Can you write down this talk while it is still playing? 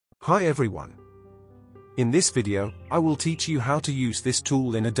Hi everyone. In this video, I will teach you how to use this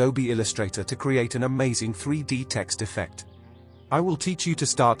tool in Adobe Illustrator to create an amazing 3D text effect. I will teach you to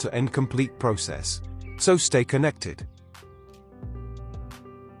start to end complete process. So stay connected.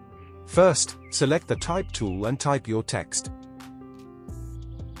 First, select the Type tool and type your text.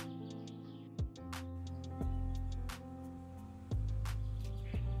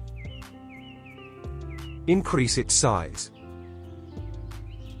 Increase its size.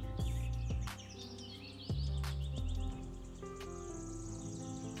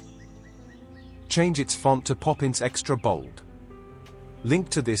 Change its font to Poppins Extra Bold. Link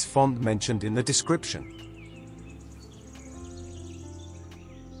to this font mentioned in the description.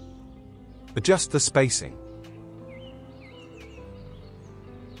 Adjust the spacing.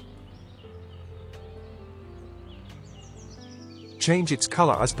 Change its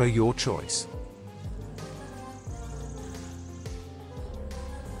color as per your choice.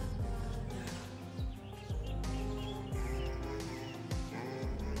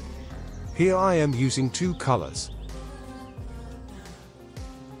 Here I am using two colors.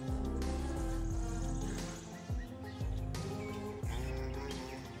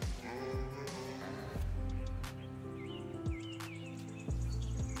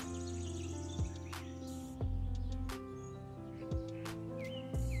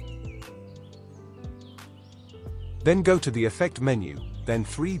 Then go to the Effect menu, then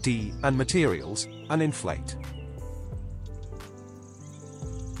 3D and Materials, and Inflate.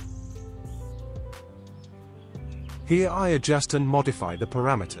 Here I adjust and modify the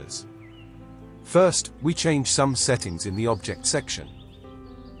parameters. First, we change some settings in the Object section.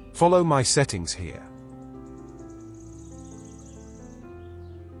 Follow my settings here.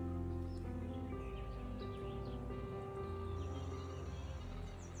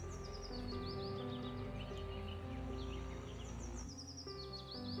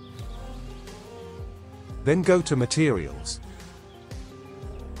 Then go to Materials.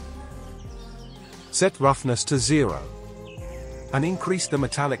 Set roughness to 0. And increase the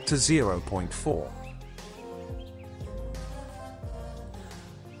metallic to 0.4.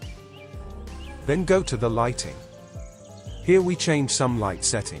 Then go to the lighting. Here we change some light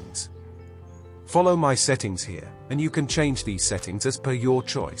settings. Follow my settings here, and you can change these settings as per your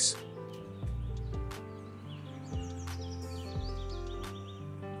choice.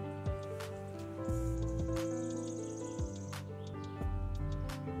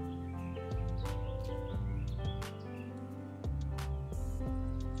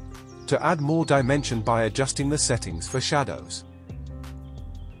 To add more dimension by adjusting the settings for shadows.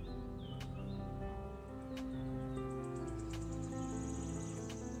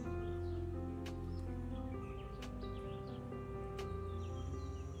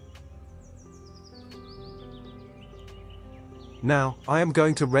 Now, I am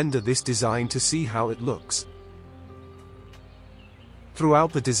going to render this design to see how it looks.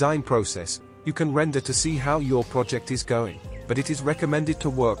 Throughout the design process, you can render to see how your project is going. But it is recommended to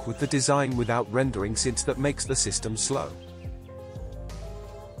work with the design without rendering since that makes the system slow.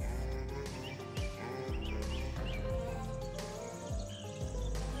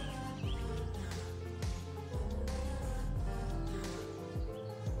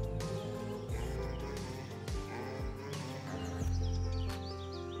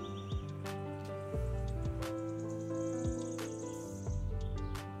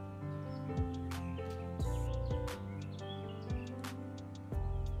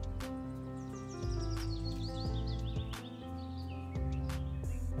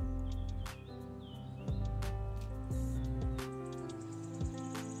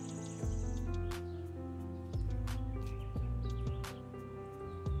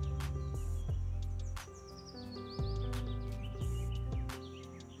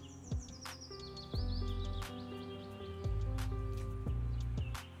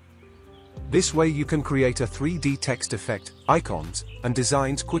 This way you can create a 3D text effect, icons, and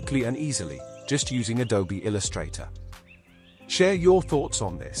designs quickly and easily, just using Adobe Illustrator. Share your thoughts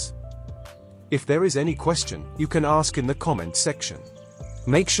on this. If there is any question, you can ask in the comment section.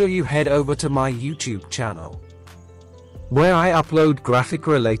 Make sure you head over to my YouTube channel, where I upload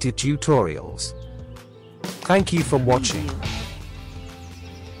graphic-related tutorials. Thank you for watching.